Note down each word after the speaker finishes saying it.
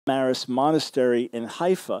Maris Monastery in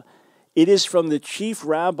Haifa. It is from the chief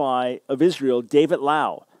rabbi of Israel, David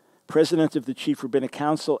Lau, president of the Chief Rabbinic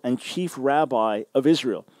Council and chief rabbi of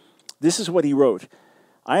Israel. This is what he wrote.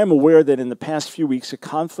 I am aware that in the past few weeks a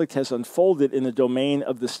conflict has unfolded in the domain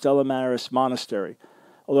of the Stella Maris Monastery.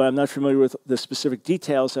 Although I'm not familiar with the specific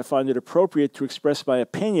details, I find it appropriate to express my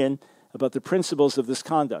opinion about the principles of this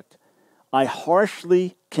conduct. I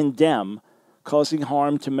harshly condemn causing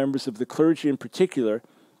harm to members of the clergy in particular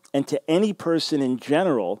and to any person in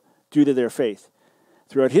general due to their faith.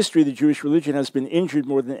 Throughout history, the Jewish religion has been injured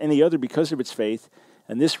more than any other because of its faith,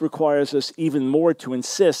 and this requires us even more to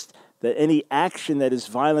insist that any action that is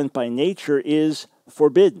violent by nature is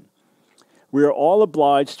forbidden. We are all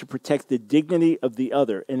obliged to protect the dignity of the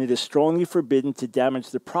other, and it is strongly forbidden to damage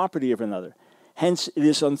the property of another. Hence, it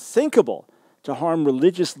is unthinkable to harm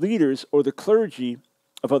religious leaders or the clergy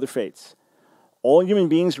of other faiths. All human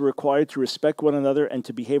beings are required to respect one another and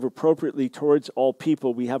to behave appropriately towards all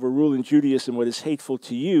people. We have a rule in Judaism: what is hateful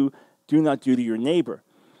to you, do not do to your neighbor.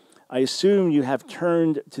 I assume you have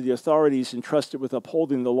turned to the authorities entrusted with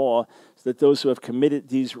upholding the law so that those who have committed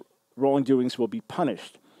these wrongdoings will be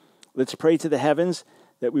punished. Let's pray to the heavens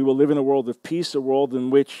that we will live in a world of peace, a world in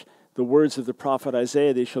which the words of the prophet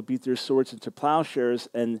Isaiah, they shall beat their swords into plowshares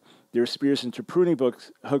and their spears into pruning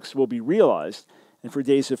hooks, will be realized, and for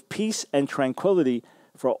days of peace and tranquility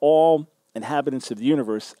for all inhabitants of the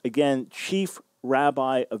universe. Again, Chief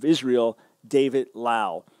Rabbi of Israel, David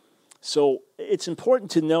Lau. So it's important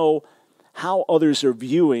to know how others are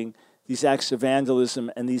viewing these acts of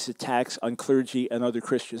vandalism and these attacks on clergy and other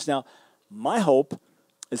Christians. Now, my hope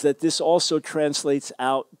is that this also translates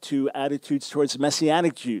out to attitudes towards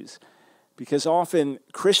Messianic Jews, because often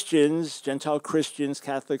Christians, Gentile Christians,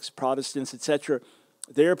 Catholics, Protestants, etc.,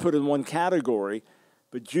 they're put in one category,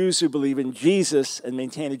 but Jews who believe in Jesus and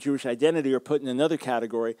maintain a Jewish identity are put in another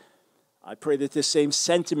category. I pray that this same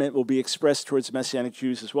sentiment will be expressed towards Messianic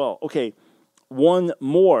Jews as well. Okay, one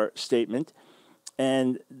more statement,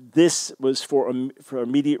 and this was for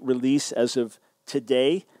immediate release as of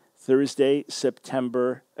today, Thursday,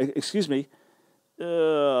 September, okay,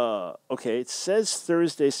 it says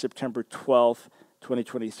Thursday, September 12th,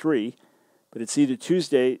 2023, but it's either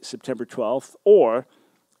Tuesday, September 12th, or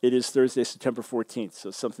it is Thursday, September 14th,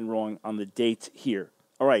 so something wrong on the date here.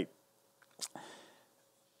 All right.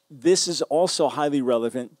 This is also highly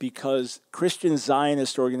relevant because Christian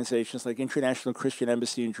Zionist organizations like International Christian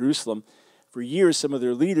Embassy in Jerusalem, for years, some of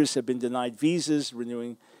their leaders have been denied visas,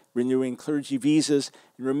 renewing clergy visas.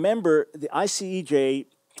 And remember, the ICEJ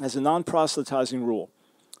has a non-proselytizing rule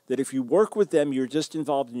that if you work with them, you're just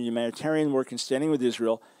involved in humanitarian work and standing with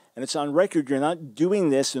Israel, and it's on record you're not doing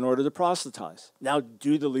this in order to proselytize. Now,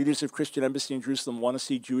 do the leaders of Christian Embassy in Jerusalem want to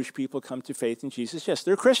see Jewish people come to faith in Jesus? Yes,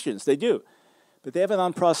 they're Christians, they do. But they have a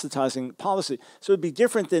non-proselytizing policy. So it'd be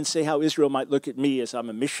different than, say, how Israel might look at me as I'm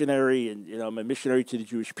a missionary and I'm a missionary to the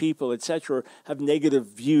Jewish people, etc., or have negative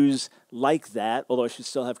views like that, although I should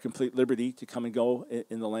still have complete liberty to come and go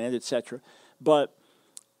in the land, etc. But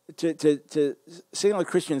to signal a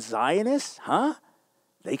Christian Zionist,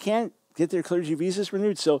 they can't get their clergy visas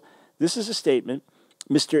renewed. So this is a statement.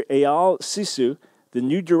 Mr. Eyal Sisu, the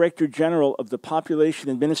new Director General of the Population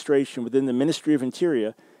Administration within the Ministry of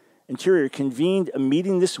Interior, convened a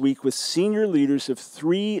meeting this week with senior leaders of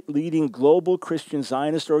 3 leading global Christian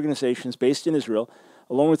Zionist organizations based in Israel,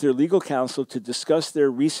 along with their legal counsel, to discuss their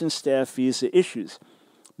recent staff visa issues.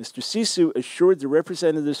 Mr. Sisu assured the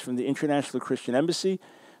representatives from the International Christian Embassy,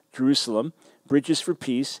 Jerusalem, Bridges for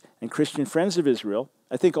Peace, and Christian Friends of Israel,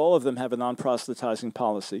 I think all of them have a non-proselytizing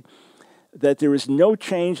policy, that there is no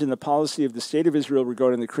change in the policy of the State of Israel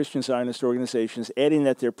regarding the Christian Zionist organizations, adding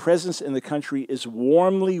that their presence in the country is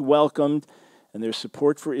warmly welcomed and their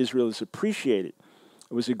support for Israel is appreciated.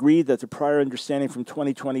 It was agreed that the prior understanding from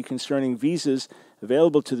 2020 concerning visas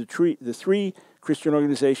available to the 3 Christian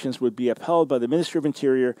organizations would be upheld by the Ministry of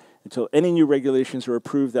Interior until any new regulations are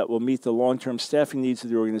approved that will meet the long-term staffing needs of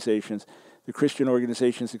the organizations. The Christian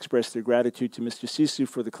organizations expressed their gratitude to Mr. Sisu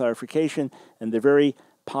for the clarification and their very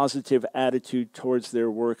positive attitude towards their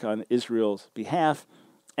work on Israel's behalf.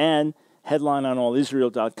 And headline on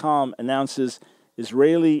allisrael.com announces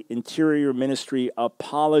Israeli Interior Ministry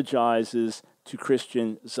apologizes to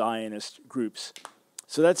Christian Zionist groups.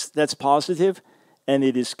 So that's positive, and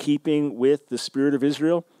it is keeping with the spirit of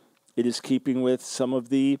Israel. It is keeping with some of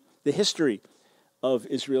the history of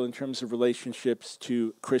Israel in terms of relationships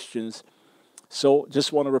to Christians. So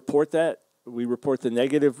just want to report that. We report the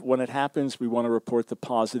negative when it happens. We want to report the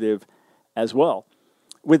positive as well.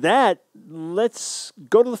 With that, let's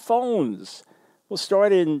go to the phones. We'll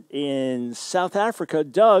start in South Africa.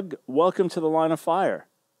 Doug, welcome to the Line of Fire.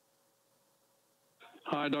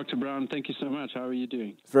 Hi, Dr. Brown. Thank you so much. How are you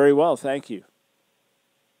doing? Very well, thank you.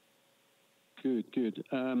 Good, good.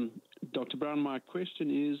 Dr. Brown, my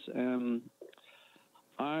question is,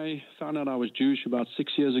 I found out I was Jewish about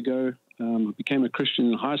 6 years ago. I became a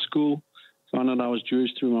Christian in high school. Found out I was Jewish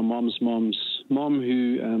through my mom's mom,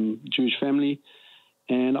 who Jewish family.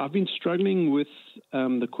 And I've been struggling with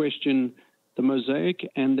the question, the Mosaic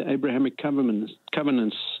and the Abrahamic covenants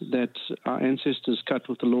that our ancestors cut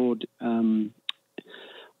with the Lord,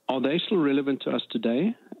 are they still relevant to us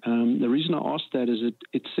today? The reason I ask that is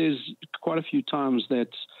it says quite a few times that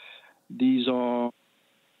these are,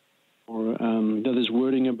 or that there's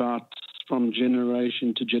wording about from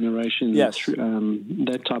generation to generation, yes.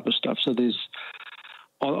 That type of stuff. So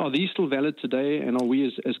are these still valid today, and are we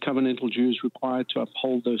as covenantal Jews required to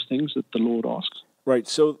uphold those things that the Lord asks? Right.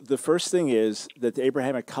 So the first thing is that the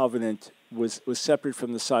Abrahamic covenant was separate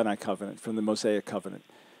from the Sinai covenant, from the Mosaic covenant.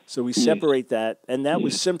 So we separate that, and that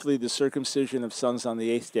was simply the circumcision of sons on the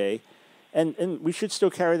 8th day, and we should still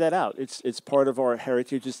carry that out. It's part of our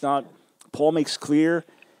heritage. It's not. Paul makes clear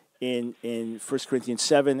in 1 Corinthians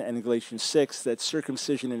 7 and in Galatians 6 that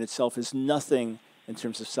circumcision in itself is nothing in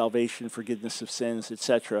terms of salvation, forgiveness of sins,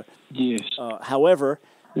 etc. Yes. However,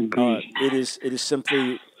 it is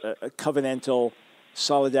simply a covenantal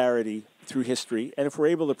solidarity through history, and if we're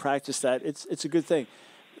able to practice that, it's a good thing.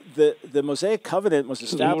 The Mosaic covenant was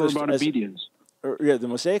established more about obedience. The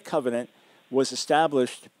Mosaic covenant was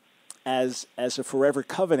established as a forever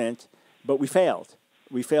covenant, but we failed.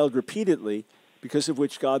 We failed repeatedly, because of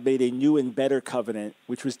which God made a new and better covenant,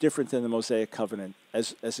 which was different than the Mosaic covenant,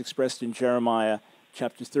 as expressed in Jeremiah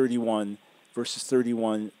chapter 31, verses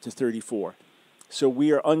 31 to 34. So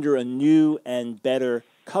we are under a new and better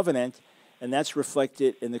covenant, and that's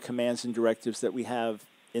reflected in the commands and directives that we have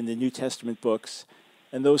in the New Testament books,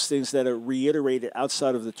 and those things that are reiterated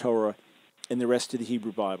outside of the Torah in the rest of the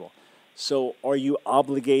Hebrew Bible. So are you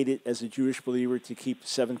obligated as a Jewish believer to keep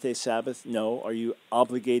seventh-day Sabbath? No. Are you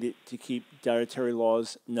obligated to keep dietary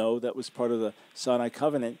laws? No. That was part of the Sinai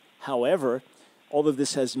covenant. However, all of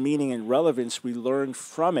this has meaning and relevance. We learn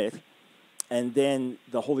from it, and then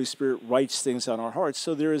the Holy Spirit writes things on our hearts.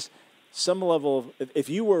 So there is some level of, if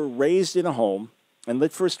you were raised in a home, and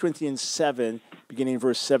let 1 Corinthians 7, beginning in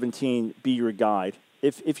verse 17, be your guide.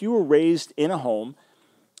 If you were raised in a home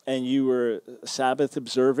and you were Sabbath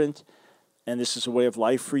observant, and this is a way of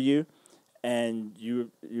life for you, and you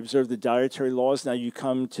observe the dietary laws, now you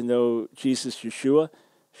come to know Jesus, Yeshua,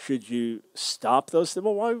 should you stop those things?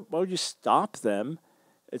 Well, why would you stop them?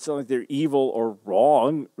 It's not like they're evil or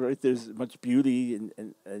wrong, right? There's much beauty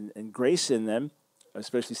and grace in them,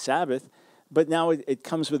 especially Sabbath. But now it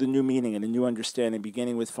comes with a new meaning and a new understanding,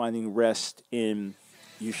 beginning with finding rest in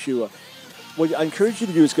Yeshua. What I encourage you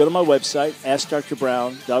to do is go to my website,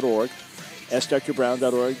 AskDrBrown.org,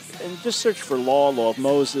 AskDrBrown.org, and just search for law of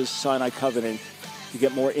Moses, Sinai Covenant, to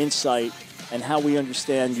get more insight and how we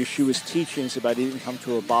understand Yeshua's teachings about he didn't come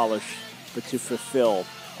to abolish, but to fulfill.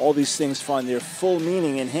 All these things find their full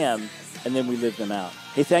meaning in him, and then we live them out.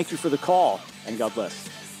 Hey, thank you for the call, and God bless.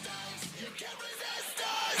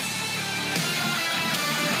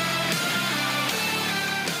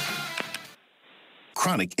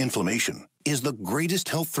 Chronic inflammation is the greatest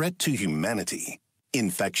health threat to humanity.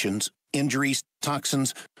 Infections, injuries,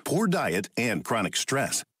 toxins, poor diet, and chronic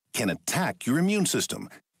stress can attack your immune system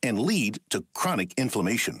and lead to chronic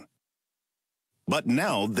inflammation. But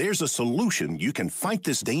now there's a solution you can fight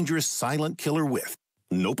this dangerous silent killer with.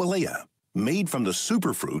 Nopalea, made from the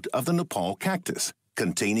superfruit of the Nepal cactus,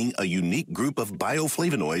 containing a unique group of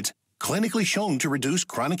bioflavonoids clinically shown to reduce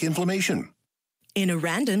chronic inflammation. In a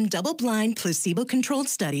random, double-blind, placebo-controlled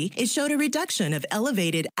study, it showed a reduction of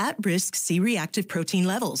elevated at-risk C-reactive protein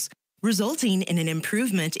levels, resulting in an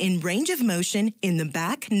improvement in range of motion in the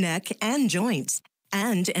back, neck, and joints,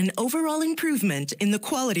 and an overall improvement in the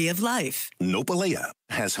quality of life. Nopalea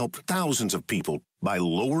has helped thousands of people by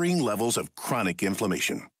lowering levels of chronic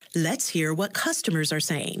inflammation. Let's hear what customers are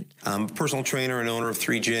saying. I'm a personal trainer and owner of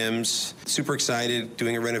 3 gyms. Super excited,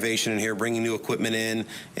 doing a renovation in here, bringing new equipment in.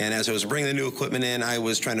 And as I was bringing the new equipment in, I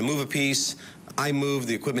was trying to move a piece. I moved,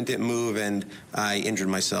 the equipment didn't move, and I injured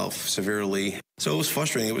myself severely. So it was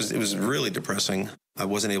frustrating. It was really depressing. I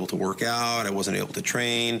wasn't able to work out. I wasn't able to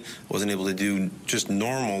train. I wasn't able to do just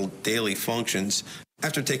normal daily functions.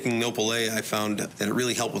 After taking Nopalea, I found that it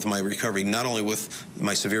really helped with my recovery, not only with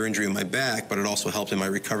my severe injury in my back, but it also helped in my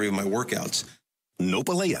recovery of my workouts.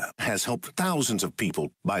 Nopalea has helped thousands of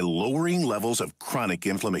people by lowering levels of chronic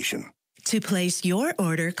inflammation. To place your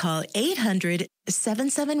order, call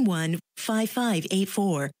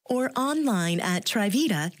 800-771-5584 or online at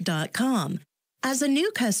Trivita.com. As a new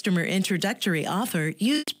customer introductory offer,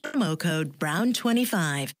 use promo code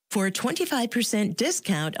BROWN25 for a 25%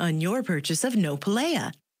 discount on your purchase of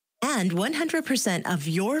Nopalea. And 100% of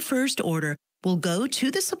your first order will go to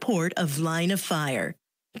the support of Line of Fire.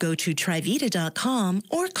 Go to Trivita.com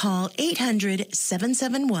or call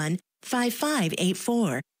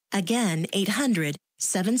 800-771-5584. Again,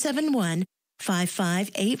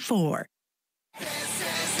 800-771-5584.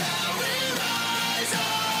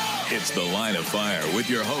 It's The Line of Fire with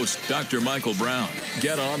your host, Dr. Michael Brown.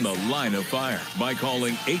 Get on The Line of Fire by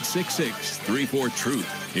calling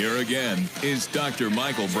 866-34-TRUTH. Here again is Dr.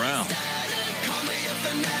 Michael Brown.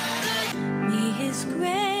 May His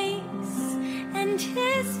grace and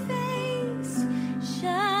His face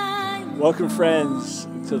shine. Welcome, friends,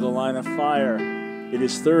 to The Line of Fire. It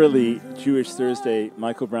is thoroughly Jewish Thursday.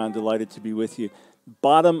 Michael Brown, delighted to be with you.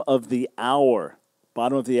 Bottom of the hour,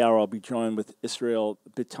 I'll be joined with Israel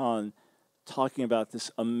Bitton, talking about this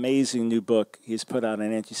amazing new book he's put out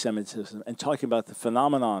on anti-Semitism and talking about the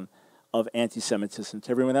phenomenon of anti-Semitism.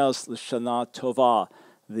 To everyone else, L'Shana Tova,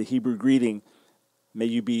 the Hebrew greeting. May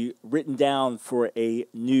you be written down for a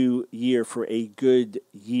new year, for a good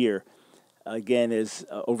year. Again, as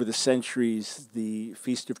over the centuries, the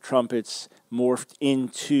Feast of Trumpets morphed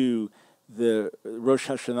into the Rosh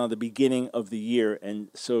Hashanah, the beginning of the year, and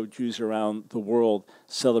so Jews around the world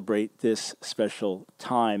celebrate this special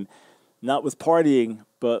time, not with partying,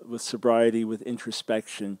 but with sobriety, with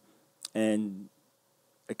introspection, and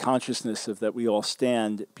a consciousness of that we all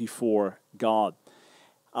stand before God.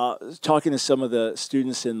 Talking to some of the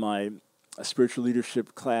students in my spiritual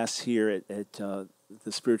leadership class here at the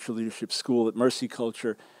Spiritual Leadership School at Mercy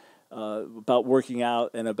Culture, about working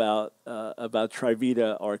out and about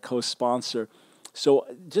Trivita, our co-sponsor. So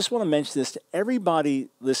just want to mention this to everybody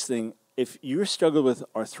listening. If you're struggling with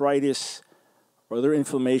arthritis or other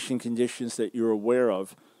inflammation conditions that you're aware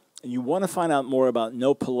of, and you want to find out more about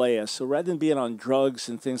Nopalea, so rather than being on drugs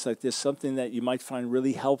and things like this, something that you might find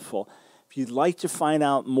really helpful, if you'd like to find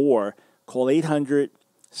out more, call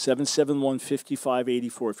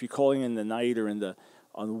 800-771-5584. If you're calling in the night or on the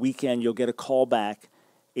weekend, you'll get a call back.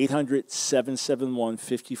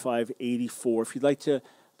 800-771-5584. If you'd like to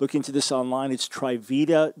look into this online, it's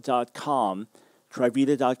Trivita.com,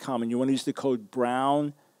 and you want to use the code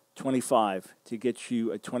BROWN25 to get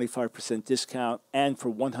you a 25% discount and for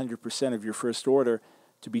 100% of your first order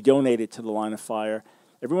to be donated to the Line of Fire.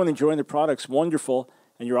 Everyone enjoying the products, wonderful,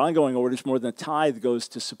 and your ongoing orders, more than a tithe goes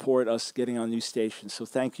to support us getting on new stations. So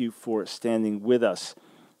thank you for standing with us.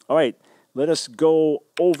 All right. Let us go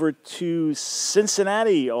over to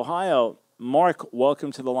Cincinnati, Ohio. Mark,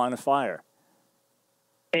 welcome to the Line of Fire.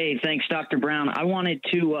 Hey, thanks, Dr. Brown. I wanted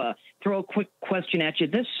to throw a quick question at you.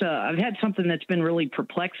 I've had something that's been really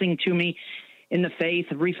perplexing to me in the faith.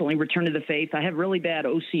 I've recently returned to the faith. I have really bad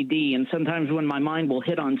OCD, and sometimes when my mind will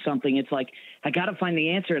hit on something, it's like I got to find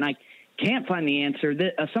the answer, and I can't find the answer.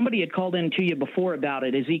 Somebody had called in to you before about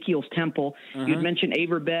it, Ezekiel's temple. You'd mentioned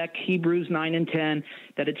Averbeck, Hebrews 9 and 10,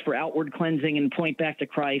 that it's for outward cleansing and point back to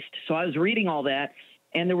Christ. So I was reading all that,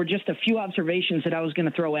 and there were just a few observations that I was going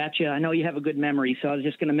to throw at you. I know you have a good memory, so I was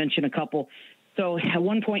just going to mention a couple. So at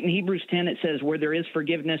one point in Hebrews 10, it says, where there is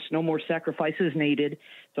forgiveness, no more sacrifices needed.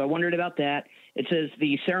 So I wondered about that. It says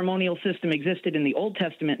the ceremonial system existed in the Old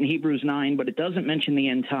Testament in Hebrews 9, but it doesn't mention the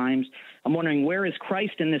end times. I'm wondering, where is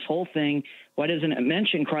Christ in this whole thing? Why doesn't it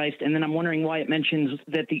mention Christ? And then I'm wondering why it mentions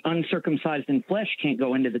that the uncircumcised in flesh can't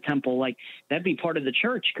go into the temple. Like, that'd be part of the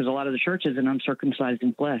church, because a lot of the church is uncircumcised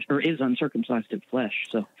in flesh, or is uncircumcised in flesh.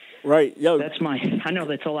 So right. Yeah. I know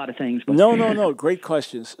that's a lot of things. But. No. Great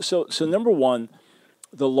questions. So number one,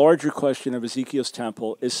 the larger question of Ezekiel's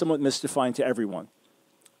temple is somewhat mystifying to everyone,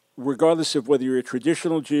 regardless of whether you're a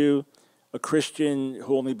traditional Jew, a Christian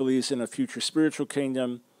who only believes in a future spiritual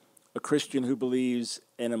kingdom, a Christian who believes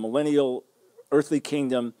in a millennial earthly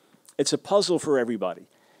kingdom. It's a puzzle for everybody.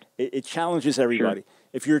 It challenges everybody. Sure.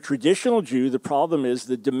 If you're a traditional Jew, the problem is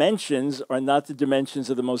the dimensions are not the dimensions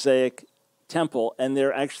of the Mosaic temple, and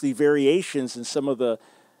they're actually variations in some of the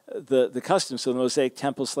customs, so the Mosaic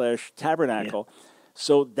temple / tabernacle. Yeah.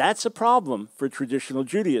 So that's a problem for traditional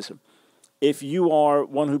Judaism. If you are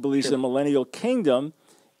one who believes in a millennial kingdom,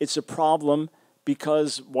 it's a problem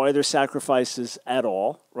because why are there sacrifices at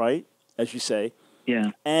all, right, as you say?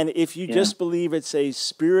 Yeah. And if you just believe it's a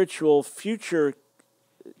spiritual future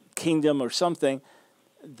kingdom or something,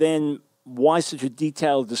 then why such a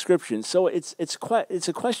detailed description? So it's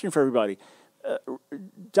a question for everybody.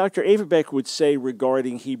 Dr. Averbeck would say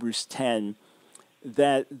regarding Hebrews 10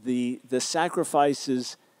 that the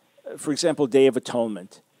sacrifices, for example, Day of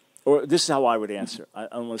Atonement, or this is how I would answer. I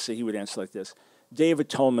don't want to say he would answer like this. Day of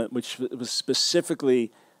Atonement, which was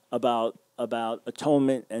specifically about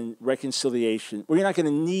atonement and reconciliation. We're not going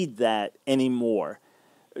to need that anymore.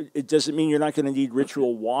 It doesn't mean you're not going to need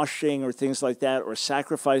ritual washing or things like that, or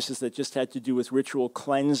sacrifices that just had to do with ritual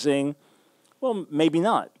cleansing. Well, maybe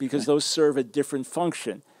not, because those serve a different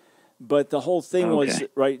function. But the whole thing was,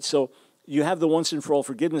 right, so you have the once and for all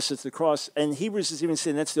forgiveness at the cross, and Hebrews is even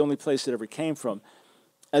saying that's the only place it ever came from.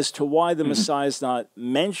 As to why the Messiah is not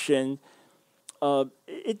mentioned,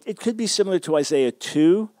 it could be similar to Isaiah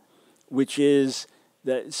 2, which is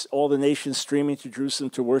that all the nations streaming to Jerusalem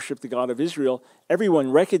to worship the God of Israel.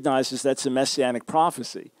 Everyone recognizes that's a messianic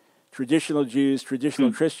prophecy. Traditional Jews,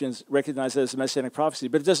 traditional Christians recognize that as a messianic prophecy,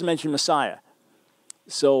 but it doesn't mention Messiah.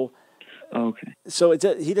 So,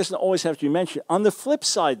 he doesn't always have to be mentioned. On the flip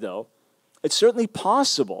side, though, it's certainly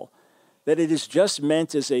possible that it is just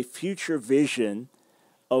meant as a future vision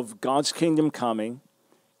of God's kingdom coming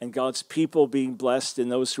and God's people being blessed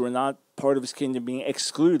and those who are not part of his kingdom being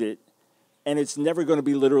excluded, and it's never going to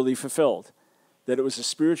be literally fulfilled. That it was a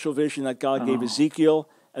spiritual vision that God gave Ezekiel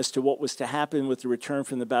as to what was to happen with the return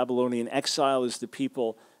from the Babylonian exile as the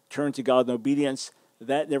people turned to God in obedience.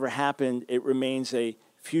 That never happened. It remains a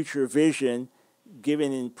future vision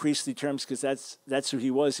given in priestly terms, because that's who he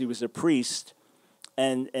was. He was a priest.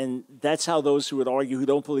 And that's how those who would argue who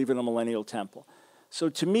don't believe in a millennial temple. So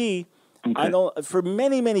to me, I don't. For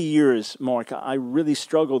many, many years, Mark, I really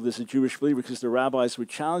struggled as a Jewish believer because the rabbis would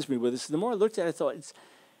challenge me with this. The more I looked at it, I thought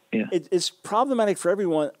it's problematic for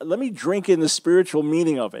everyone. Let me drink in the spiritual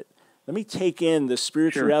meaning of it. Let me take in the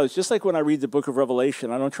spiritual realities. Just like when I read the book of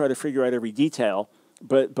Revelation, I don't try to figure out every detail,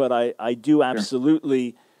 but I do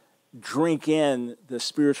absolutely drink in the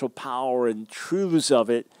spiritual power and truths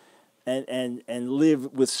of it, and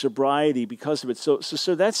live with sobriety because of it.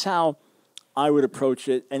 So that's how I would approach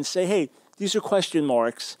it and say, hey, these are question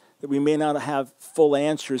marks that we may not have full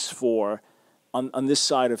answers for on this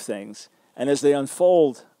side of things. And as they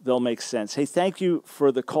unfold, they'll make sense. Hey, thank you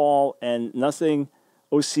for the call, and nothing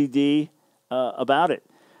OCD about it.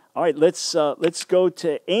 All right, let's go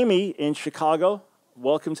to Amy in Chicago.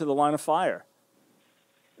 Welcome to the Line of Fire.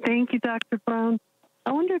 Thank you, Dr. Brown.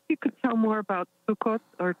 I wonder if you could tell more about Sukkot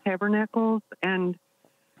or tabernacles and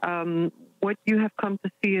what you have come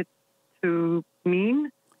to see it to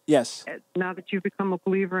mean. Yes. Now that you've become a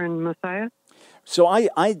believer in Messiah? So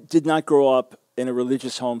I did not grow up in a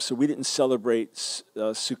religious home, so we didn't celebrate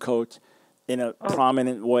Sukkot in a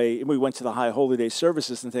prominent way. We went to the high holy day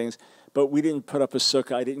services and things, but we didn't put up a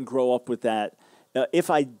sukkah. I didn't grow up with that. If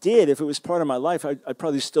I did, if it was part of my life, I'd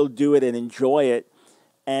probably still do it and enjoy it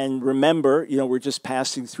and remember, we're just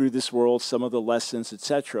passing through this world, some of the lessons,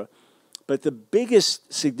 etc. But the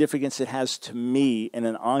biggest significance it has to me in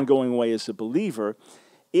an ongoing way as a believer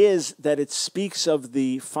is that it speaks of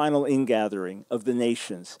the final ingathering of the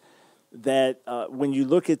nations. That when you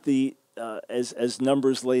look at as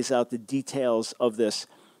Numbers lays out the details of this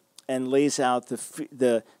and lays out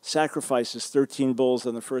the sacrifices, 13 bulls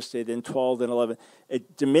on the first day, then 12, then 11,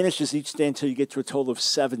 it diminishes each day until you get to a total of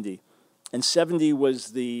 70. And 70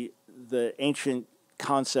 was the ancient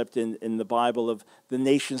concept in the Bible of the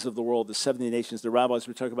nations of the world, the 70 nations. The rabbis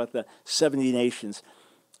were talking about the 70 nations.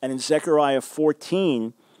 And in Zechariah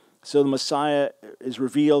 14, so the Messiah is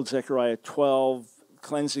revealed, Zechariah 12,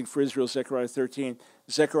 cleansing for Israel, Zechariah 13.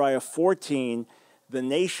 Zechariah 14, the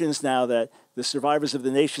nations now that, the survivors of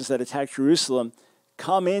the nations that attacked Jerusalem,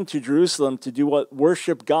 come into Jerusalem to do what?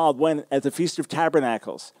 Worship God when at the Feast of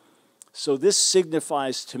Tabernacles. So this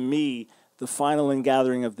signifies to me the final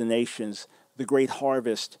ingathering of the nations, the great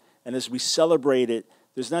harvest. And as we celebrate it,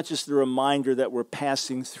 there's not just the reminder that we're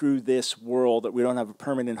passing through this world, that we don't have a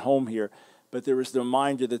permanent home here, but there is the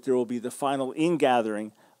reminder that there will be the final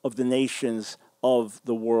ingathering of the nations of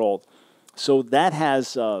the world. So that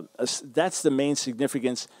has that's the main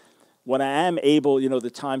significance. When I am able, the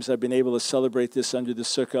times I've been able to celebrate this under the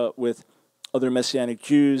sukkah with other Messianic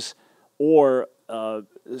Jews or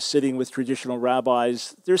sitting with traditional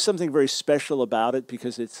rabbis, there's something very special about it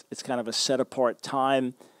because it's kind of a set-apart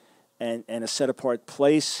time and a set-apart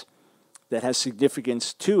place that has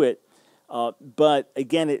significance to it. But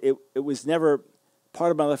again, it was never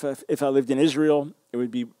part of my life. If I lived in Israel, it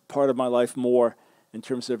would be part of my life more in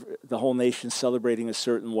terms of the whole nation celebrating a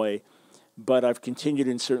certain way. But I've continued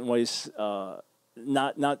in certain ways,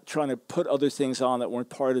 not trying to put other things on that weren't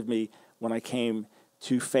part of me when I came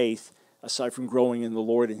to faith, aside from growing in the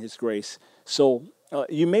Lord and His grace. So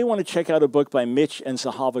you may want to check out a book by Mitch and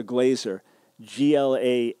Zahava Glazer,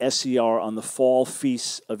 Glaser, on the fall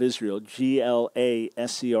feasts of Israel, Glaser,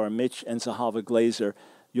 Mitch and Zahava Glazer.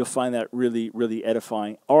 You'll find that really, really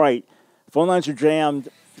edifying. All right, phone lines are jammed.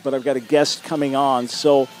 but I've got a guest coming on.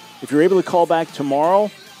 So if you're able to call back tomorrow,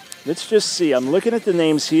 let's just see. I'm looking at the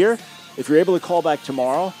names here. If you're able to call back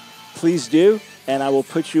tomorrow, please do, and I will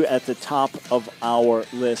put you at the top of our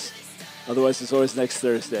list. Otherwise, it's always next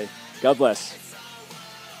Thursday. God bless.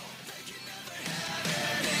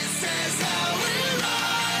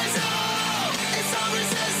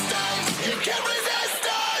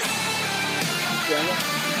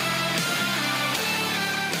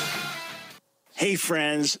 Hey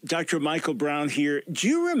friends, Dr. Michael Brown here. Do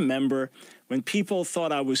you remember when people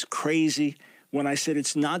thought I was crazy when I said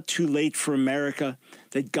it's not too late for America,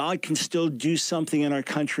 that God can still do something in our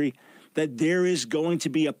country, that there is going to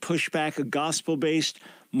be a pushback, a gospel-based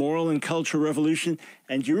moral and cultural revolution?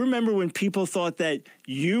 And do you remember when people thought that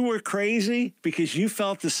you were crazy because you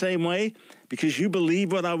felt the same way, because you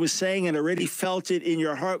believed what I was saying and already felt it in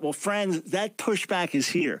your heart? Well, friends, that pushback is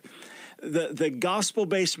here. The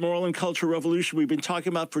gospel-based moral and cultural revolution we've been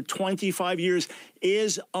talking about for 25 years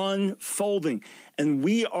is unfolding, and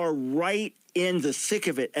we are right in the thick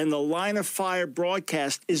of it. And the Line of Fire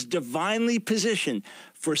broadcast is divinely positioned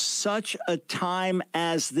for such a time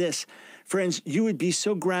as this. Friends, you would be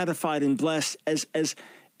so gratified and blessed as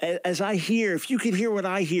I hear, if you could hear what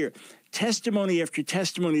I hear, testimony after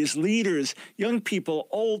testimony as leaders, young people,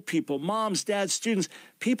 old people, moms, dads, students,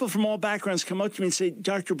 people from all backgrounds come up to me and say,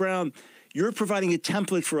 Dr. Brown, you're providing a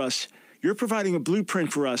template for us. You're providing a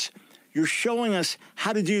blueprint for us. You're showing us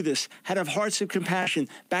how to do this, how to have hearts of compassion,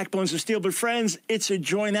 backbones of steel. But friends, it's a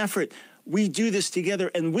joint effort. We do this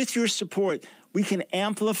together, and with your support, we can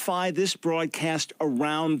amplify this broadcast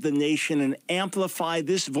around the nation and amplify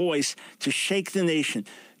this voice to shake the nation.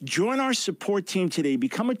 Join our support team today.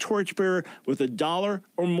 Become a torchbearer with $1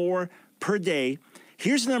 or more per day.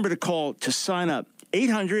 Here's the number to call to sign up.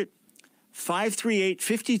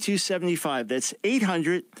 800-538-5275. That's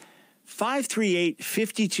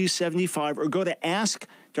 800-538-5275. Or go to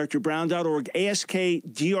AskDrBrown.org,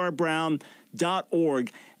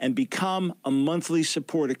 AskDrBrown.org, and become a monthly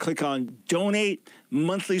supporter. Click on Donate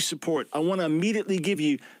Monthly Support. I want to immediately give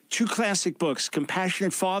you 2 classic books,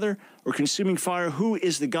 Compassionate Father or Consuming Fire, Who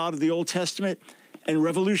is the God of the Old Testament, and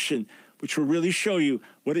Revolution, which will really show you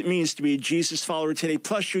what it means to be a Jesus follower today.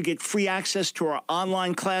 Plus, you get free access to our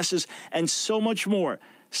online classes and so much more.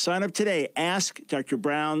 Sign up today,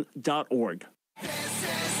 AskDrBrown.org.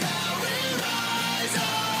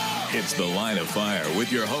 It's the Line of Fire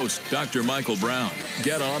with your host, Dr. Michael Brown.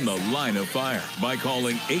 Get on the Line of Fire by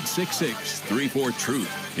calling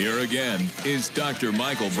 866-34-TRUTH. Here again is Dr.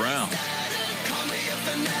 Michael Brown.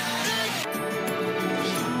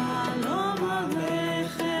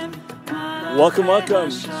 Welcome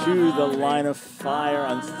to the Line of Fire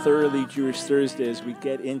on Thoroughly Jewish Thursday as we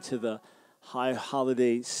get into the high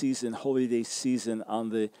holiday season, holy day season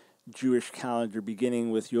on the Jewish calendar,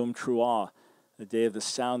 beginning with Yom Teruah, the day of the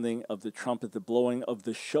sounding of the trumpet, the blowing of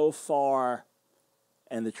the shofar,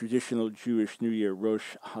 and the traditional Jewish New Year,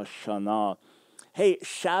 Rosh Hashanah. Hey,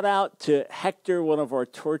 shout out to Hector, one of our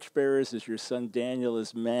torchbearers, as your son Daniel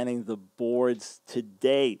is manning the boards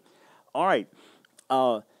today. All right.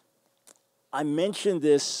 I mentioned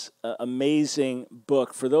this amazing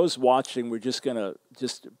book. For those watching, we're just going to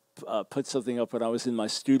put something up when I was in my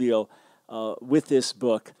studio with this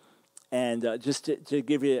book. And just to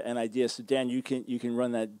give you an idea, so Dan, you can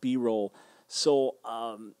run that B-roll. So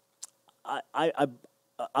I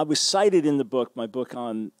was cited in the book, my book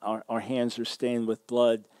on Our Hands Are Stained with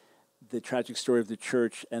Blood, the tragic story of the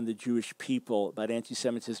church and the Jewish people, about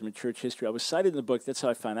anti-Semitism in church history. I was cited in the book. That's how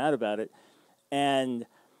I found out about it. And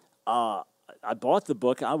I bought the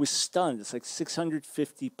book. I was stunned. It's like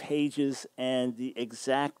 650 pages, and the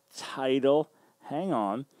exact title,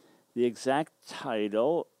 the exact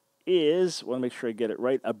title is, I want to make sure I get it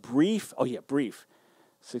right, brief,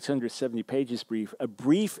 670 pages brief, A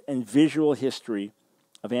Brief and Visual History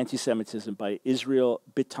of Antisemitism by Israel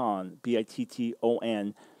Bitton,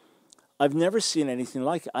 Bitton. I've never seen anything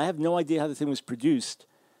like it. I have no idea how the thing was produced.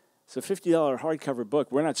 It's a $50 hardcover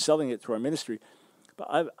book. We're not selling it to our ministry.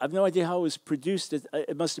 But I've no idea how it was produced.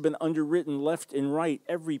 It must have been underwritten left and right,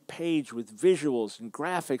 every page with visuals and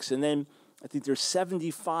graphics. And then I think there's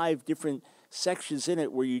 75 different sections in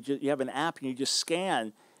it where you have an app and you just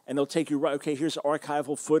scan, and they'll take you right. Okay, here's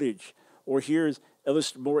archival footage, or here's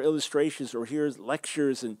more illustrations, or here's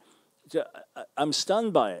lectures. And I'm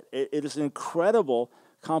stunned by it. It is an incredible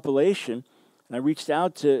compilation. And I reached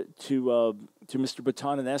out to Mr.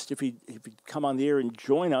 Bitton and asked if he'd come on the air and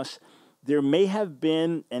join us. There may have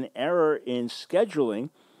been an error in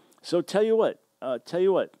scheduling. So tell you what, I'm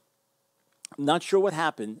not sure what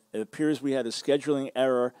happened. It appears we had a scheduling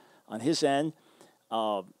error on his end,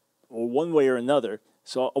 or one way or another.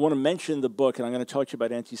 So I want to mention the book, and I'm going to talk to you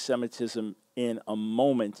about anti-Semitism in a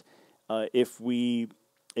moment. If he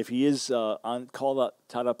is on call,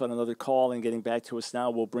 tied up on another call and getting back to us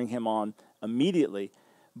now, we'll bring him on immediately.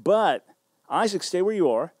 But Isaac, stay where you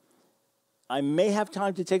are. I may have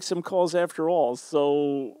time to take some calls after all.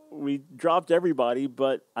 So we dropped everybody,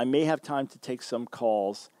 but I may have time to take some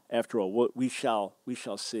calls after all. We shall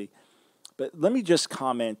see. But let me just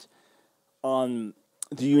comment on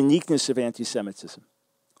the uniqueness of anti-Semitism,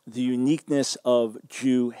 the uniqueness of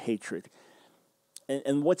Jew hatred,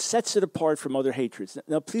 and what sets it apart from other hatreds.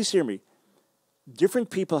 Now, please hear me. Different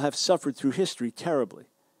people have suffered through history terribly.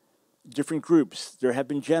 Different groups. There have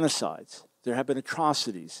been genocides. There have been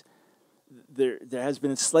atrocities. There has been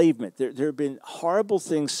enslavement. There have been horrible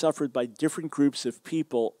things suffered by different groups of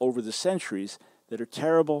people over the centuries that are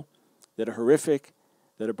terrible, that are horrific,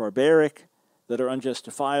 that are barbaric, that are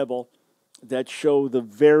unjustifiable, that show the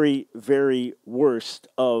very, very worst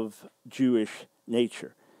of Jewish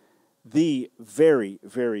nature. The very,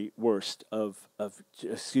 very worst of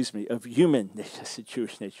human nature,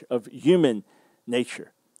 Jewish nature, of human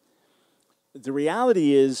nature. The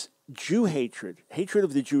reality is Jew hatred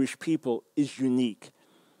of the Jewish people is unique.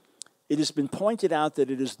 It has been pointed out that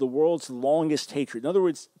it is the world's longest hatred. In other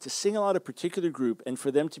words, to single out a particular group and for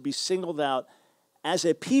them to be singled out as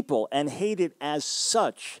a people and hated as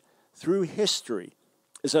such through history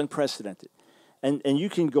is unprecedented. And you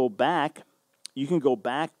can go back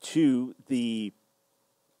to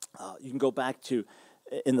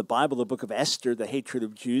in the Bible, the book of Esther, the hatred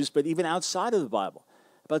of Jews, but even outside of the Bible.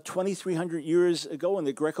 About 2,300 years ago in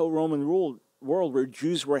the Greco-Roman world where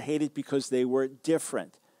Jews were hated because they were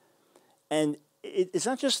different. And it's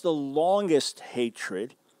not just the longest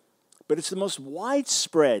hatred, but it's the most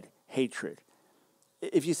widespread hatred.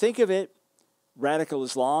 If you think of it, radical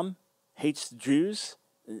Islam hates the Jews,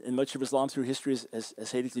 and much of Islam through history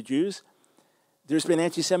has hated the Jews. There's been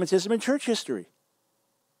anti-Semitism in church history.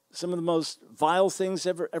 Some of the most vile things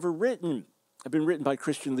ever written have been written by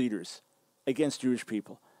Christian leaders against Jewish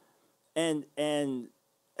people. And then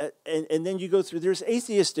you go through, there's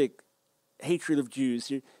atheistic hatred of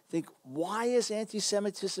Jews. You think, why is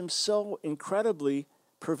anti-Semitism so incredibly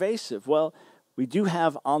pervasive? Well, we do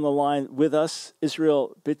have on the line with us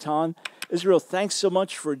Israel Bitton. Israel, thanks so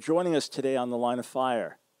much for joining us today on The Line of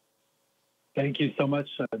Fire. Thank you so much,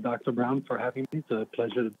 Dr. Brown, for having me. It's a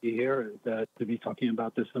pleasure to be here and to be talking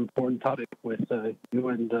about this important topic with you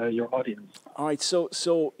and your audience. All right,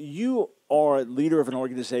 so you are leader of an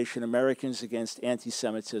organization, Americans Against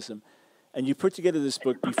Anti-Semitism, and you put together this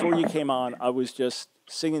book. Before you came on, I was just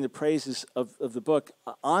singing the praises of the book.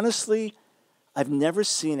 Honestly, I've never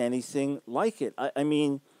seen anything like it. I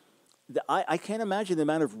mean, I can't imagine the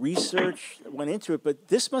amount of research that went into it, but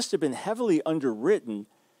this must have been heavily underwritten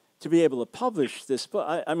to be able to publish this book.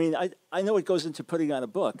 I know it goes into putting on a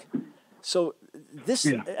book. So this,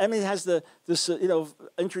 it has this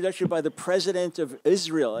introduction by the president of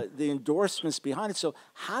Israel, the endorsements behind it. So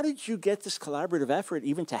how did you get this collaborative effort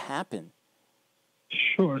even to happen?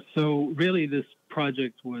 Sure. So really this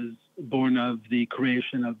project was born of the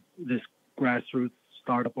creation of this grassroots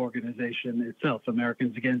startup organization itself,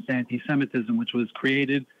 Americans Against Anti-Semitism, which was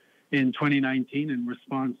created in 2019 in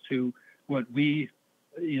response to what we,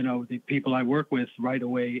 the people I work with right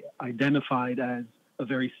away identified as a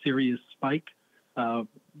very serious spike for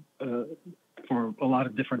a lot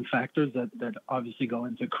of different factors that obviously go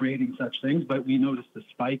into creating such things. But we noticed the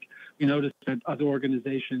spike. We noticed that other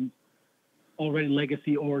organizations, already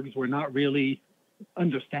legacy orgs, were not really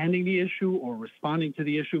understanding the issue or responding to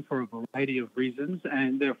the issue for a variety of reasons.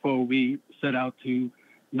 And therefore, we set out to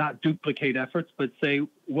not duplicate efforts, but say,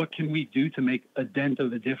 what can we do to make a dent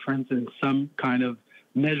of a difference in some kind of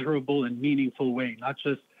measurable and meaningful way, not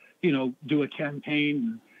just, do a campaign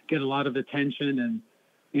and get a lot of attention and,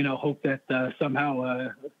 hope that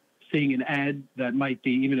somehow seeing an ad that might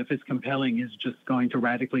be, even if it's compelling, is just going to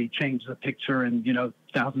radically change the picture and,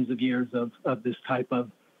 thousands of years of this type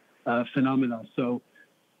of phenomena. So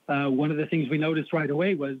one of the things we noticed right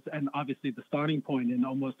away was, and obviously the starting point in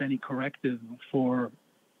almost any corrective for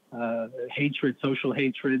hatred, social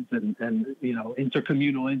hatreds, and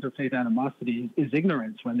intercommunal, interfaith animosity is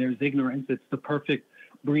ignorance. When there's ignorance, it's the perfect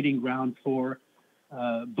breeding ground for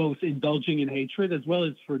both indulging in hatred as well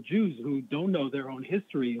as for Jews who don't know their own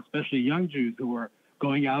history, especially young Jews who are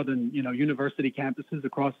going out and university campuses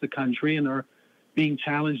across the country and are being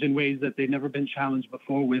challenged in ways that they've never been challenged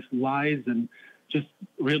before, with lies and just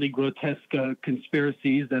really grotesque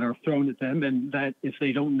conspiracies that are thrown at them, and that if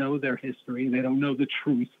they don't know their history, they don't know the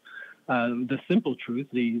truth, the simple truth,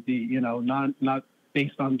 not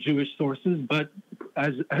based on Jewish sources, but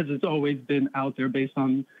as it's always been out there based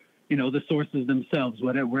on, the sources themselves,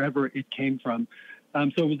 wherever it came from.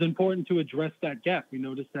 So it was important to address that gap. We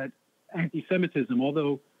noticed that anti-Semitism,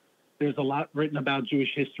 although there's a lot written about Jewish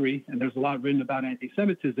history and there's a lot written about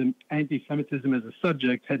anti-Semitism as a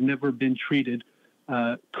subject had never been treated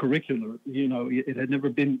curricular. It had never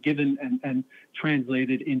been given and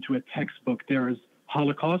translated into a textbook. There's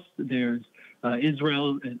Holocaust, there's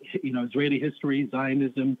Israel, Israeli history,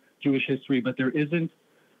 Zionism, Jewish history, but there isn't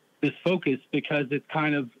this focus because it's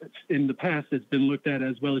kind of, in the past, it's been looked at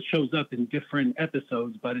as, well, it shows up in different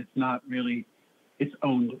episodes, but it's not really its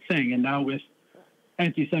own thing. And now with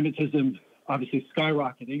anti-Semitism obviously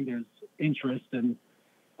skyrocketing, there's interest in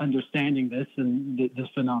understanding this and this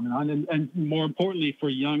phenomenon. And more importantly, for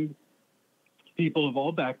young people of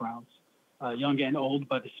all backgrounds, young and old,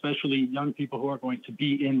 but especially young people who are going to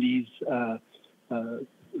be in these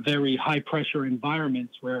very high-pressure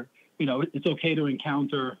environments where, it's okay to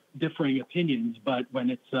encounter differing opinions, but when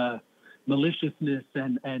it's maliciousness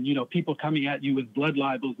and people coming at you with blood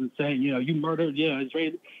libels and saying, you murdered,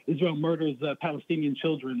 Israel murders Palestinian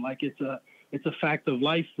children, like it's a fact of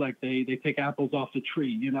life, like they take apples off the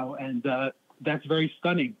tree, and that's very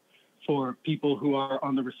stunning for people who are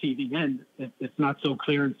on the receiving end. It's not so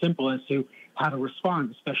clear and simple as to how to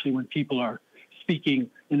respond, especially when people are speaking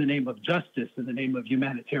in the name of justice, in the name of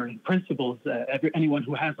humanitarian principles. Anyone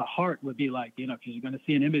who has a heart would be like, if you're going to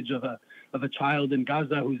see an image of a child in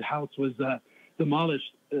Gaza whose house was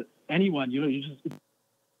demolished, anyone, you just,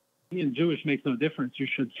 being Jewish makes no difference. You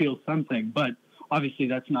should feel something, but obviously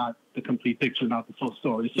that's not the complete picture, not the full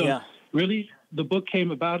story. So really, the book came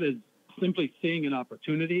about as simply seeing an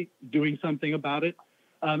opportunity, doing something about it.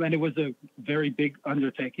 And it was a very big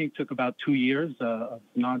undertaking. It took about 2 years of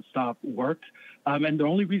nonstop work. And the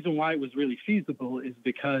only reason why it was really feasible is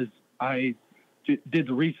because I did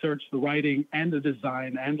the research, the writing, and the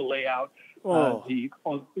design, and the layout,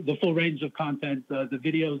 the full range of content, the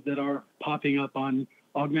videos that are popping up on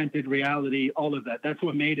augmented reality, all of that. That's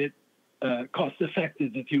what made it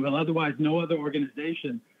cost-effective, if you will. Otherwise, no other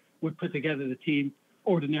organization would put together the team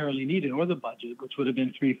ordinarily needed, or the budget, which would have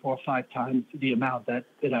been 3, 4, 5 times the amount that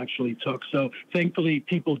it actually took. So thankfully,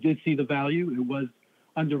 people did see the value. It was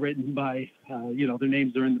underwritten by, their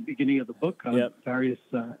names are in the beginning of the book, various,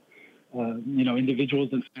 individuals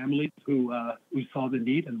and families who saw the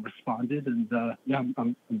need and responded. And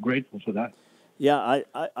I'm grateful for that. Yeah,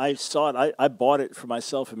 I saw it. I bought it for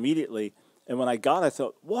myself immediately. And when I got it, I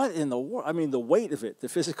thought, what in the world? I mean, the weight of it, the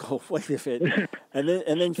physical weight of it. and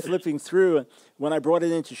then flipping through. When I brought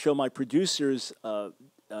it in to show my producers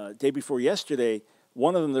day before yesterday,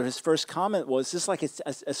 one of them, his first comment was, this is like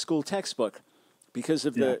a school textbook because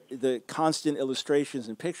of the constant illustrations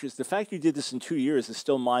and pictures. The fact you did this in 2 years is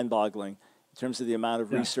still mind-boggling in terms of the amount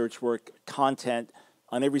of research work, content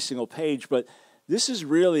on every single page. But this is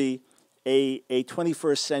really a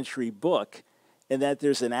 21st century book in that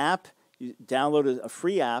there's an app. You download a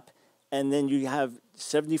free app, and then you have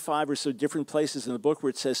 75 or so different places in the book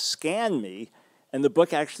where it says "scan me," and the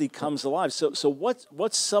book actually comes alive. So what's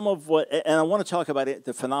some of what? And I want to talk about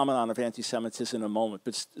the phenomenon of anti-Semitism in a moment,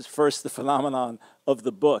 but first the phenomenon of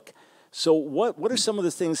the book. So what are some of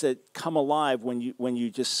the things that come alive when you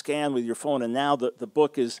just scan with your phone, and now the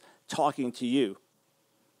book is talking to you?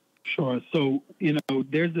 Sure. So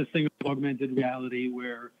there's this thing of augmented reality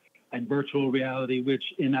and virtual reality,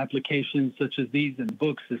 which in applications such as these in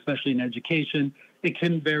books, especially in education, it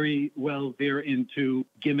can very well veer into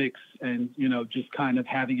gimmicks and, just kind of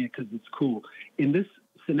having it because it's cool. In this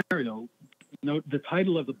scenario, the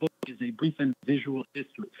title of the book is A Brief and Visual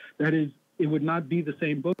History. That is, it would not be the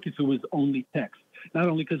same book if it was only text, not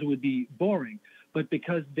only because it would be boring, but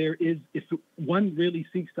because if one really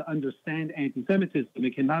seeks to understand anti-Semitism,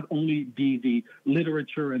 it can not only be the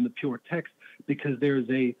literature and the pure text, because there's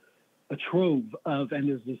a trove of, and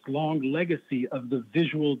there's this long legacy of the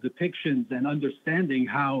visual depictions and understanding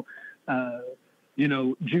how,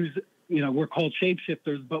 Jews, we're called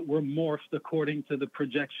shapeshifters, but we're morphed according to the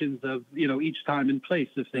projections of, each time and place.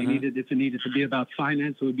 If it needed to be about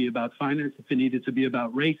finance, it would be about finance. If it needed to be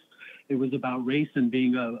about race, it was about race and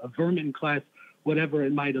being a vermin class, whatever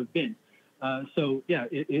it might have been.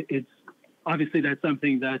 It's obviously that's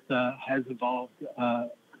something that has evolved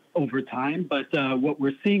over time. But what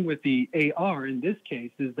we're seeing with the AR in this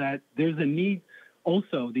case is that there's a need.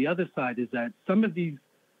 Also, the other side is that some of these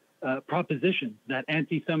propositions that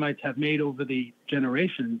anti-Semites have made over the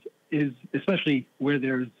generations is, especially where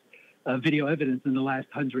there's video evidence in the last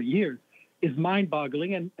 100 years, is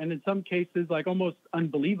mind-boggling and in some cases like almost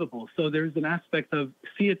unbelievable. So there's an aspect of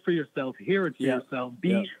see it for yourself, hear it for yourself,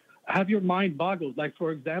 be have your mind boggled. Like,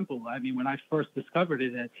 for example, I mean, when I first discovered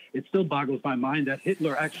it, it still boggles my mind that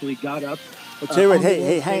Hitler actually got up. I'll tell you what,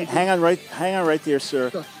 hang on right there, sir.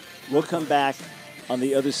 Sure. We'll come back on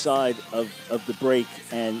the other side of the break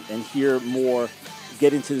and hear more,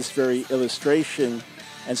 get into this very illustration.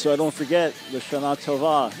 And so I don't forget, L'Shana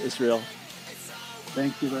Tova, Israel.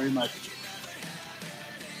 Thank you very much.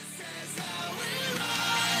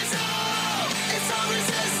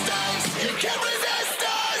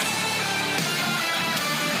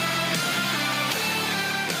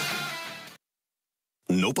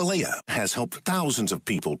 Nopalea has helped thousands of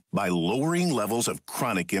people by lowering levels of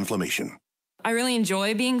chronic inflammation. I really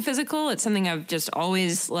enjoy being physical. It's something I've just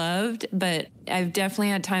always loved, but I've definitely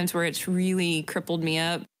had times where it's really crippled me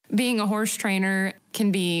up. Being a horse trainer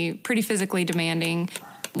can be pretty physically demanding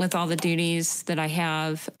with all the duties that I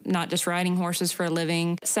have, not just riding horses for a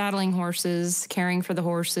living, saddling horses, caring for the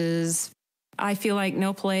horses. I feel like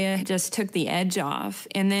Nopalea just took the edge off,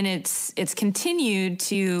 and then it's continued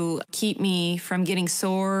to keep me from getting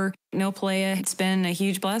sore. Nopalea, it's been a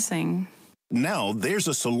huge blessing. Now there's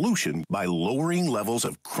a solution by lowering levels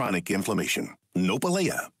of chronic inflammation.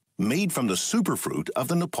 Nopalea, made from the superfruit of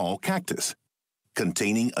the Nepal cactus,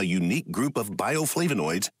 containing a unique group of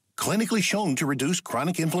bioflavonoids clinically shown to reduce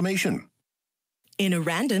chronic inflammation. In a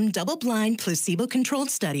random, double-blind, placebo-controlled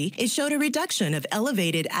study, it showed a reduction of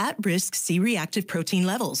elevated at-risk C-reactive protein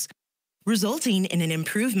levels, resulting in an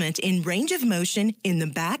improvement in range of motion in the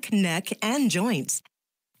back, neck, and joints,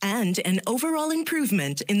 and an overall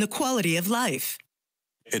improvement in the quality of life.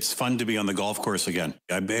 It's fun to be on the golf course again.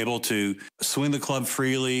 I'm able to swing the club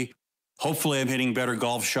freely. Hopefully, I'm hitting better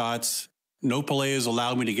golf shots. Nopalea has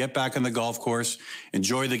allowed me to get back on the golf course,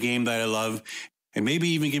 enjoy the game that I love, and maybe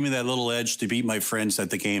even give me that little edge to beat my friends at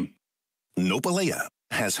the game. Nopalea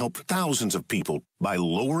has helped thousands of people by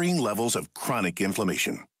lowering levels of chronic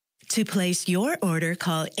inflammation. To place your order,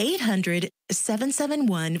 call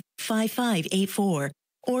 800-771-5584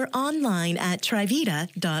 or online at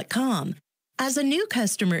Trivita.com. As a new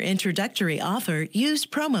customer introductory offer, use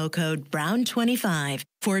promo code BROWN25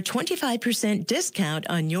 for a 25% discount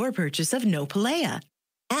on your purchase of Nopalea.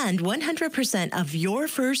 And 100% of your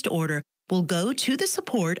first order will go to the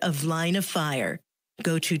support of Line of Fire.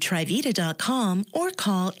 Go to Trivita.com or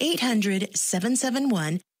call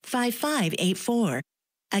 800-771-5584.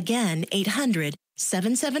 Again,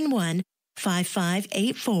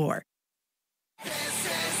 800-771-5584.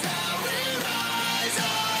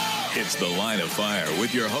 It's The Line of Fire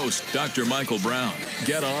with your host, Dr. Michael Brown.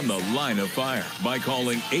 Get on The Line of Fire by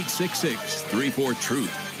calling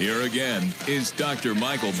 866-34-TRUTH. Here again is Dr.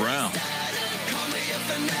 Michael Brown.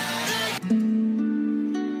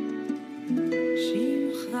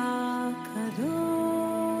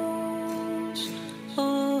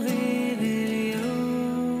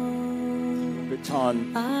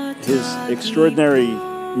 Bitton, his extraordinary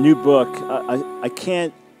new book. I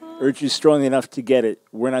can't urge you strongly enough to get it.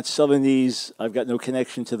 We're not selling these. I've got no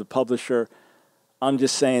connection to the publisher. I'm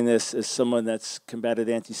just saying this as someone that's combated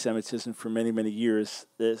anti-Semitism for many, many years.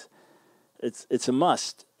 It's a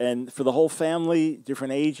must. And for the whole family,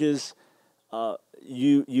 different ages,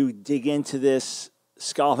 you dig into this.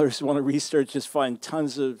 Scholars want to research, just find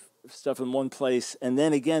tons of stuff in one place. And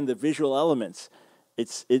then again, the visual elements.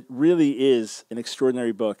 It really is an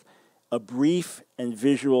extraordinary book. A brief and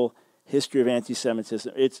visual history of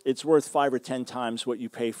anti-Semitism. It's worth 5 or 10 times what you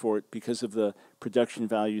pay for it because of the production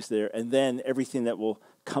values there, and then everything that will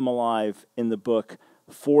come alive in the book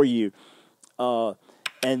for you.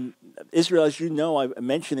 And Israel, as you know, I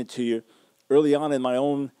mentioned it to you early on in my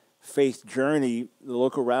own faith journey. The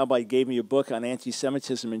local rabbi gave me a book on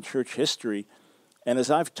anti-Semitism in church history, and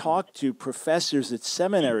as I've talked to professors at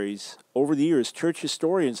seminaries over the years, church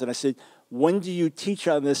historians, and I said, when do you teach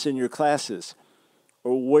on this in your classes?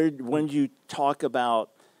 Or when do you talk about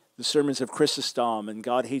the sermons of Chrysostom and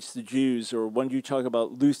God hates the Jews? Or when do you talk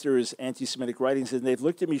about Luther's anti-Semitic writings? And they've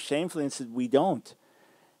looked at me shamefully and said, we don't.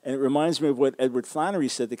 And it reminds me of what Edward Flannery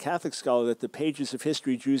said, the Catholic scholar, that the pages of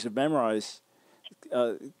history Jews have memorized,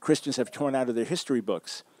 Christians have torn out of their history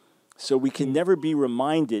books. So we can never be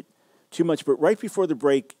reminded too much. But right before the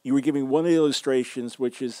break, you were giving one of the illustrations,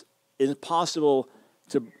 which is impossible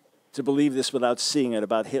to believe this without seeing it,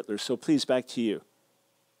 about Hitler. So please, back to you.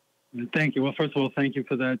 Thank you. Well, first of all, thank you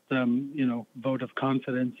for that, vote of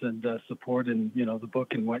confidence and support in, the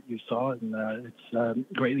book and what you saw. And it's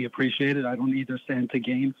greatly appreciated. I don't either stand to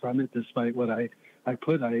gain from it, despite what I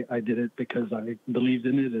put. I did it because I believed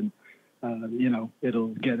in it, and, it'll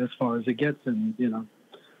get as far as it gets. And,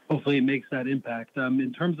 hopefully it makes that impact.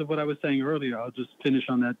 In terms of what I was saying earlier, I'll just finish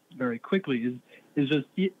on that very quickly, is just,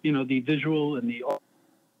 the visual and the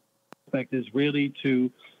aspect is really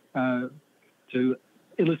to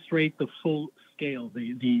illustrate the full scale,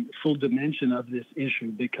 the full dimension of this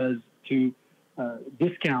issue, because to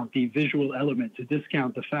discount the visual element, to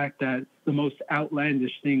discount the fact that the most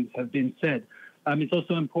outlandish things have been said. It's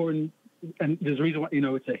also important, and there's a reason why,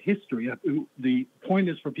 it's a history. The point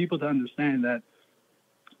is for people to understand that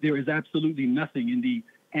there is absolutely nothing in the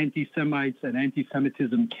anti-Semites and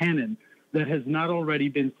anti-Semitism canon that has not already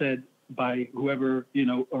been said by whoever,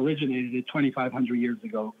 originated it 2,500 years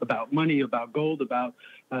ago, about money, about gold, about,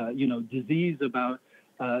 disease, about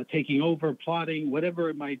taking over, plotting, whatever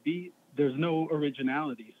it might be. There's no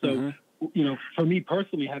originality. So, for me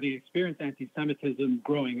personally, having experienced anti-Semitism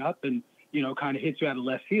growing up and, kind of hits you out of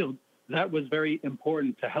left field, that was very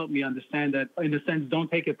important to help me understand that, in a sense,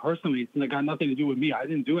 don't take it personally. It's got nothing to do with me. I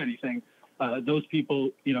didn't do anything. Those people,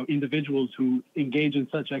 individuals who engage in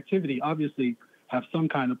such activity obviously have some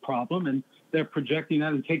kind of problem, and they're projecting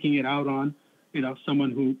that and taking it out on,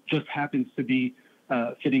 someone who just happens to be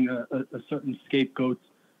fitting a certain scapegoat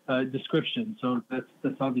description. So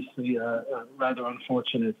that's obviously rather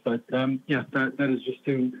unfortunate. But that is just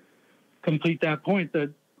to complete that point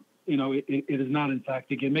that it is not in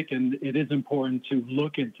fact a gimmick, and it is important to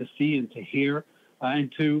look and to see and to hear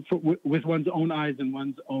and with one's own eyes and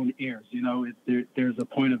one's own ears. There's a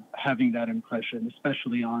point of having that impression,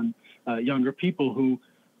 especially on younger people who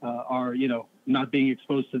are not being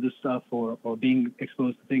exposed to this stuff or being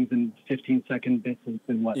exposed to things in 15-second bits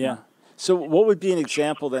and whatnot. Yeah. So what would be an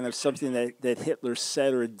example then of something that Hitler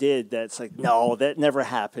said or did that's like, no, that never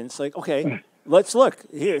happened? It's like, okay, let's look.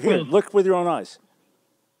 Here, look with your own eyes.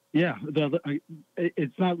 Yeah,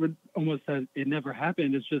 it's not almost that it never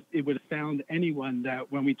happened. It's just it would astound anyone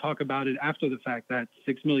that when we talk about it after the fact that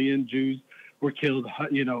 6 million Jews were killed,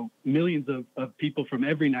 millions of people from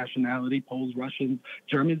every nationality, Poles, Russians,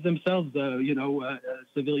 Germans themselves,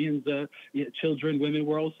 civilians, children, women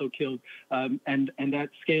were also killed. And that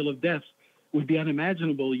scale of deaths would be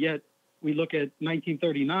unimaginable. Yet we look at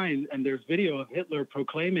 1939 and there's video of Hitler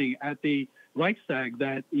proclaiming at the Reichstag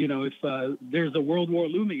that, if there's a world war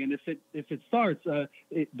looming and if it starts,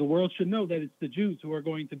 the world should know that it's the Jews who are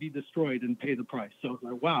going to be destroyed and pay the price. So it's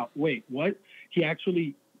like, wow, wait, what? He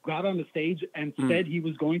actually got on the stage and said he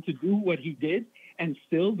was going to do what he did, and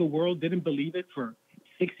still the world didn't believe it for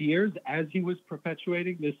 6 years as he was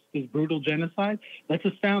perpetuating this brutal genocide. That's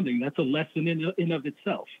astounding. That's a lesson in of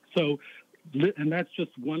itself. So, and that's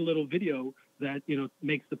just one little video that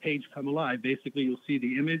makes the page come alive. Basically, you'll see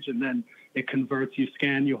the image and then it converts. You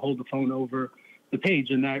scan, you hold the phone over the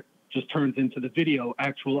page, and that just turns into the video,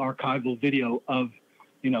 actual archival video of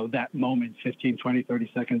that moment, 15, 20,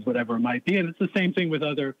 30 seconds, whatever it might be. And it's the same thing with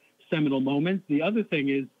other seminal moments. The other thing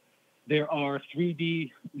is there are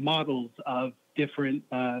 3D models of different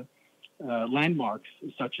landmarks,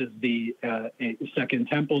 such as the Second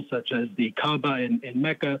Temple, such as the Kaaba in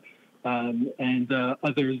Mecca, and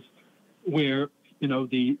others where,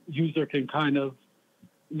 the user can kind of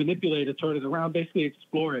manipulate it, turn it around, basically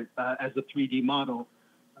explore it as a 3D model.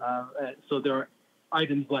 So there are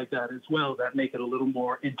items like that as well that make it a little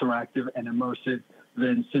more interactive and immersive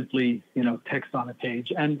than simply, text on a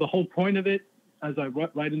page. And the whole point of it, as I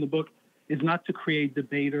write in the book, is not to create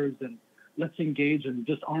debaters and let's engage and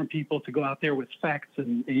just arm people to go out there with facts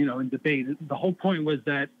and debate. The whole point was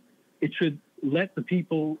that it should let the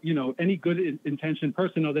people, any good intentioned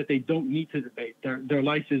person know that they don't need to debate. Their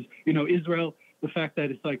life is, Israel, the fact that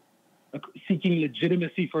it's like seeking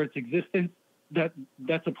legitimacy for its existence,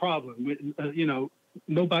 that's a problem.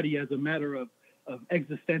 Nobody, as a matter of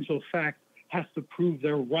existential fact, has to prove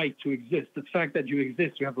their right to exist. The fact that you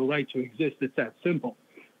exist, you have a right to exist. It's that simple.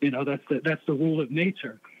 That's the rule of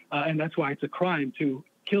nature, and that's why it's a crime to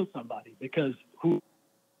kill somebody, because who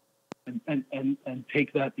and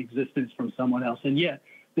take that existence from someone else. And yet,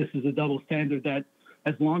 this is a double standard that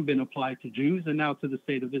has long been applied to Jews and now to the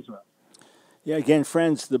state of Israel. Yeah, again,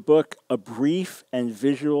 friends, the book, A Brief and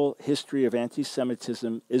Visual History of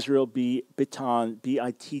Anti-Semitism, Israel Bitton,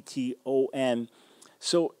 Bitton.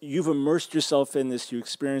 So you've immersed yourself in this. You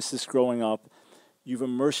experienced this growing up. You've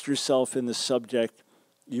immersed yourself in the subject.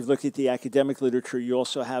 You've looked at the academic literature. You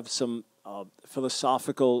also have some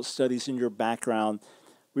philosophical studies in your background.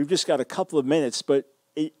 We've just got a couple of minutes, but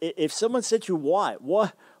if someone said to you,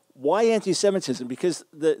 why anti-Semitism? Because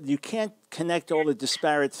you can't connect all the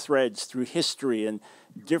disparate threads through history and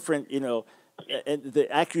different, and the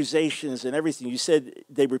accusations and everything. You said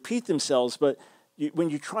they repeat themselves, but when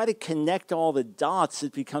you try to connect all the dots,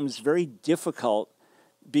 it becomes very difficult.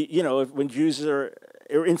 When Jews are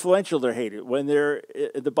are influential, they're hated. When they're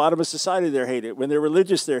at the bottom of society, they're hated. When they're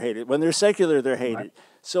religious, they're hated. When they're secular, they're hated. Right.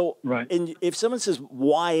 So Right. if someone says,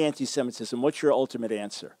 why anti-Semitism, what's your ultimate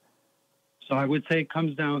answer? So I would say it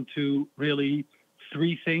comes down to really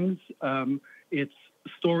three things. It's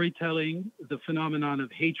storytelling, the phenomenon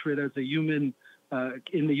of hatred as a human,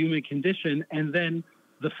 in the human condition, and then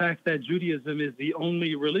the fact that Judaism is the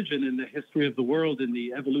only religion in the history of the world, in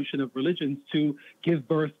the evolution of religions, to give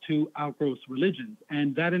birth to outgrowth religions.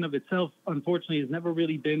 And that in of itself, unfortunately, has never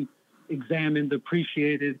really been examined,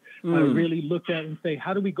 appreciated, really looked at and say,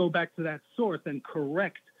 how do we go back to that source and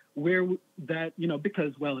correct where that,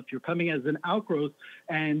 because, well, if you're coming as an outgrowth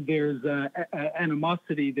and there's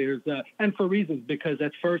animosity, there's, and for reasons, because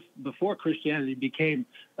at first, before Christianity became,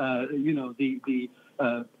 the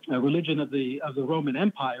religion of the Roman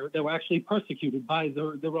Empire, they were actually persecuted by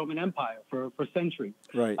the Roman Empire for centuries.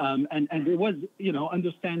 Right. And there was,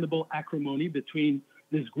 understandable acrimony between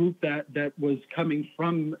this group that was coming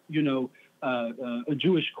from, a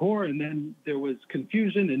Jewish core, and then there was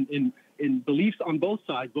confusion in beliefs on both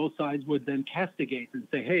sides. Both sides would then castigate and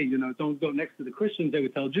say, hey, don't go next to the Christians. They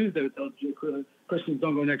would tell Jews. They would tell Christians,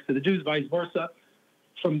 don't go next to the Jews, vice versa.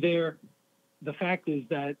 From there, the fact is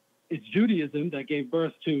that it's Judaism that gave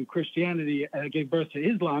birth to Christianity, gave birth to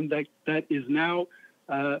Islam, that is now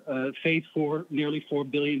faith for nearly 4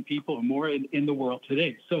 billion people or more in the world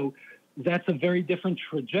today. So that's a very different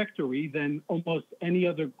trajectory than almost any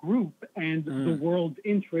other group and the world's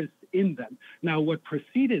interest in them. Now, what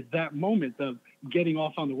preceded that moment of getting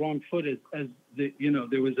off on the wrong foot as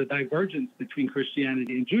there was a divergence between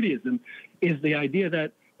Christianity and Judaism is the idea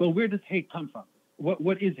that, well, where does hate come from?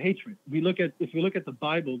 What is hatred? If we look at the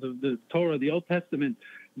Bible, the Torah, the Old Testament,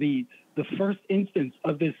 the first instance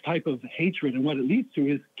of this type of hatred and what it leads to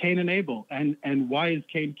is Cain and Abel. And why is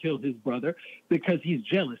Cain killed his brother? Because he's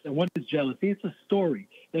jealous. And what is jealousy? It's a story.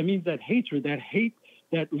 That means that hatred, that hate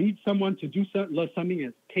that leads someone to do something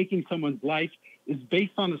as taking someone's life is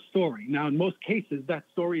based on a story. Now, in most cases, that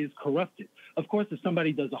story is corrupted. Of course, if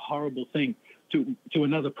somebody does a horrible thing to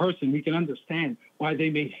another person, we can understand why they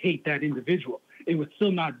may hate that individual. It would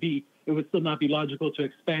still not be logical to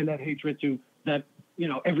expand that hatred to that,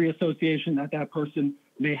 every association that person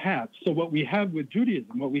may have. So what we have with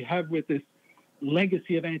Judaism, what we have with this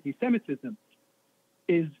legacy of anti-Semitism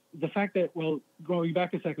is the fact that, well, going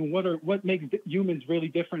back a second, what makes humans really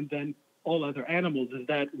different than all other animals is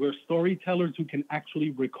that we're storytellers who can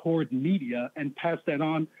actually record media and pass that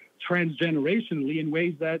on transgenerationally in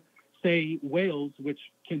ways that, say, whales, which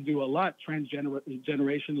can do a lot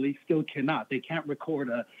transgenerationally, still cannot. They can't record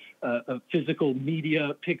a physical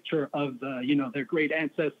media picture of their great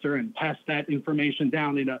ancestor and pass that information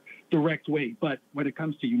down in a direct way. But when it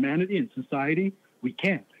comes to humanity and society, we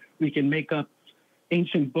can't. We can make up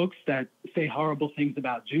ancient books that say horrible things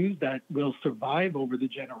about Jews that will survive over the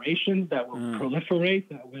generations, that will proliferate,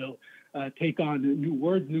 that will take on new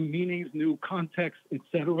words, new meanings, new context,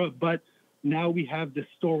 etc. But now we have this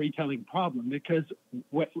storytelling problem because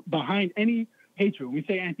behind any hatred, when we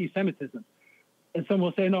say anti-Semitism, and some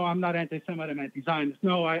will say, no, I'm not anti-Semite, I'm anti-Zionist.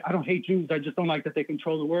 No, I don't hate Jews. I just don't like that they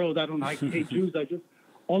control the world. I don't hate Jews.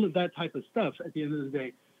 All of that type of stuff at the end of the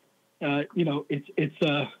day,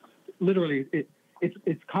 it's literally,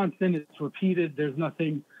 it's constant, it's repeated. There's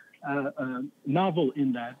nothing novel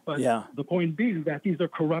in that. But the point being that these are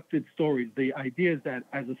corrupted stories. The idea is that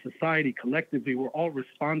as a society, collectively, we're all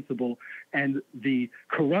responsible, and the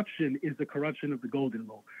corruption is the corruption of the golden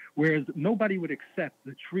rule. Whereas nobody would accept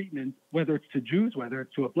the treatment, whether it's to Jews, whether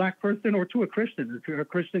it's to a black person, or to a Christian. If you're a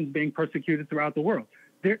Christian being persecuted throughout the world,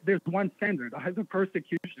 there's one standard. Either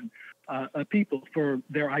persecution of people for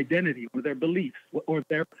their identity or their beliefs or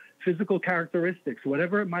their physical characteristics,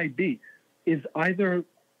 whatever it might be, is either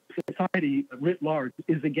society writ large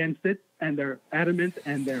is against it and they're adamant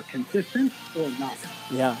and they're consistent, or not.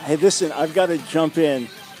 Yeah. Hey, listen, I've got to jump in.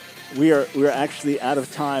 We're actually out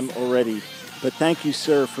of time already, but thank you,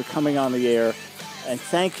 sir, for coming on the air, and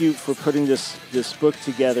thank you for putting this book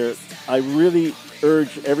together. I really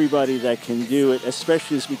urge everybody that can do it,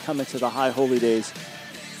 especially as we come into the high holy days,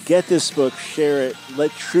 get this book, share it,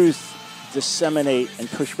 let truth disseminate and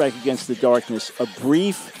push back against the darkness. A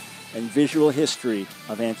brief and visual history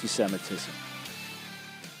of anti-Semitism.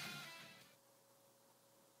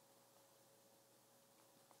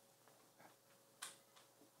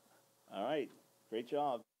 All right, great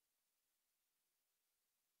job.